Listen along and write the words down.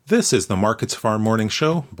This is the Markets Farm Morning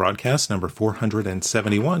Show, broadcast number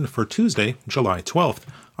 471 for Tuesday, July 12th.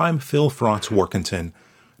 I'm Phil Franz-Warkentin.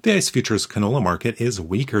 The ICE Futures canola market is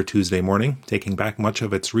weaker Tuesday morning, taking back much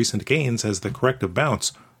of its recent gains as the corrective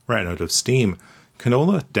bounce ran out of steam.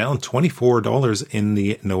 Canola down $24 in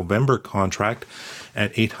the November contract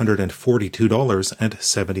at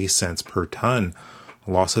 $842.70 per ton.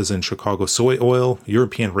 Losses in Chicago soy oil,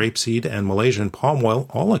 European rapeseed, and Malaysian palm oil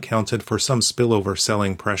all accounted for some spillover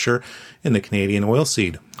selling pressure in the Canadian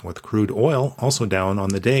oilseed, with crude oil also down on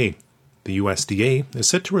the day. The USDA is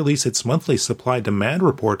set to release its monthly supply-demand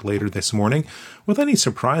report later this morning, with any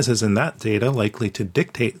surprises in that data likely to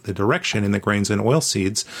dictate the direction in the grains and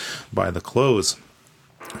oilseeds by the close.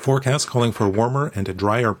 Forecasts calling for warmer and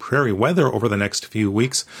drier prairie weather over the next few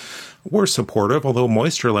weeks were supportive, although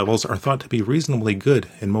moisture levels are thought to be reasonably good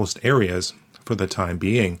in most areas for the time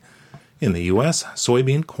being. In the U.S.,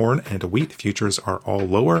 soybean, corn, and wheat futures are all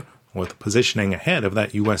lower, with positioning ahead of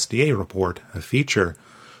that USDA report a feature.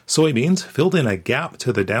 Soybeans filled in a gap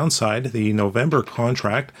to the downside, the November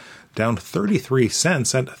contract down 33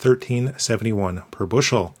 cents at $13.71 per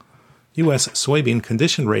bushel. U.S. soybean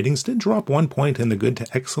condition ratings did drop 1 point in the good to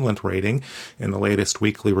excellent rating in the latest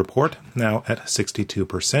weekly report, now at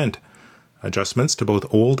 62%. Adjustments to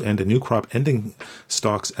both old and new crop ending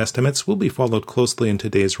stocks estimates will be followed closely in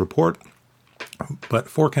today's report, but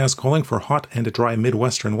forecasts calling for hot and dry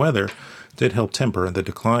Midwestern weather did help temper the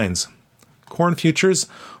declines. Corn futures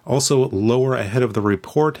also lower ahead of the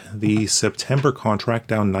report, the September contract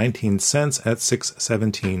down 19 cents at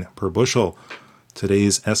 $6.17 per bushel.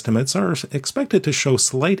 Today's estimates are expected to show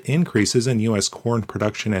slight increases in U.S. corn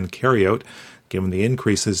production and carryout, given the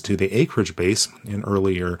increases to the acreage base in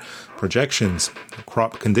earlier projections.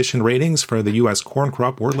 Crop condition ratings for the U.S. corn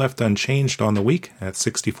crop were left unchanged on the week at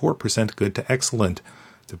 64% good to excellent.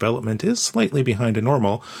 Development is slightly behind a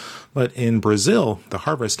normal, but in Brazil, the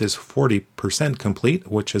harvest is 40%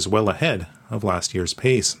 complete, which is well ahead of last year's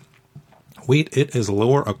pace. Wheat, it is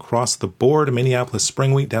lower across the board. Minneapolis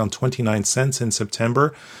spring wheat down 29 cents in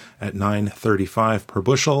September at $9.35 per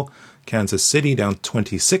bushel. Kansas City down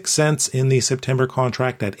 26 cents in the September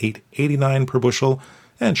contract at $8.89 per bushel.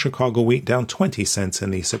 And Chicago wheat down 20 cents in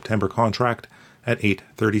the September contract at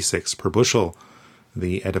 $8.36 per bushel.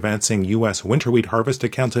 The advancing U.S. winter wheat harvest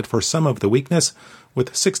accounted for some of the weakness,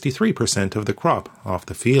 with 63% of the crop off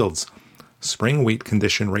the fields. Spring wheat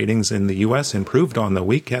condition ratings in the U.S. improved on the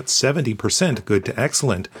week at 70% good to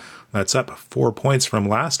excellent. That's up 4 points from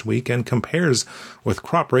last week and compares with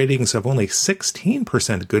crop ratings of only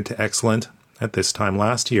 16% good to excellent at this time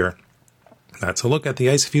last year. That's a look at the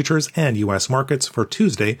ICE futures and U.S. markets for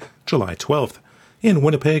Tuesday, July 12th. In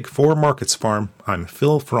Winnipeg for Markets Farm, I'm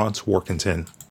Phil Franz-Warkentin.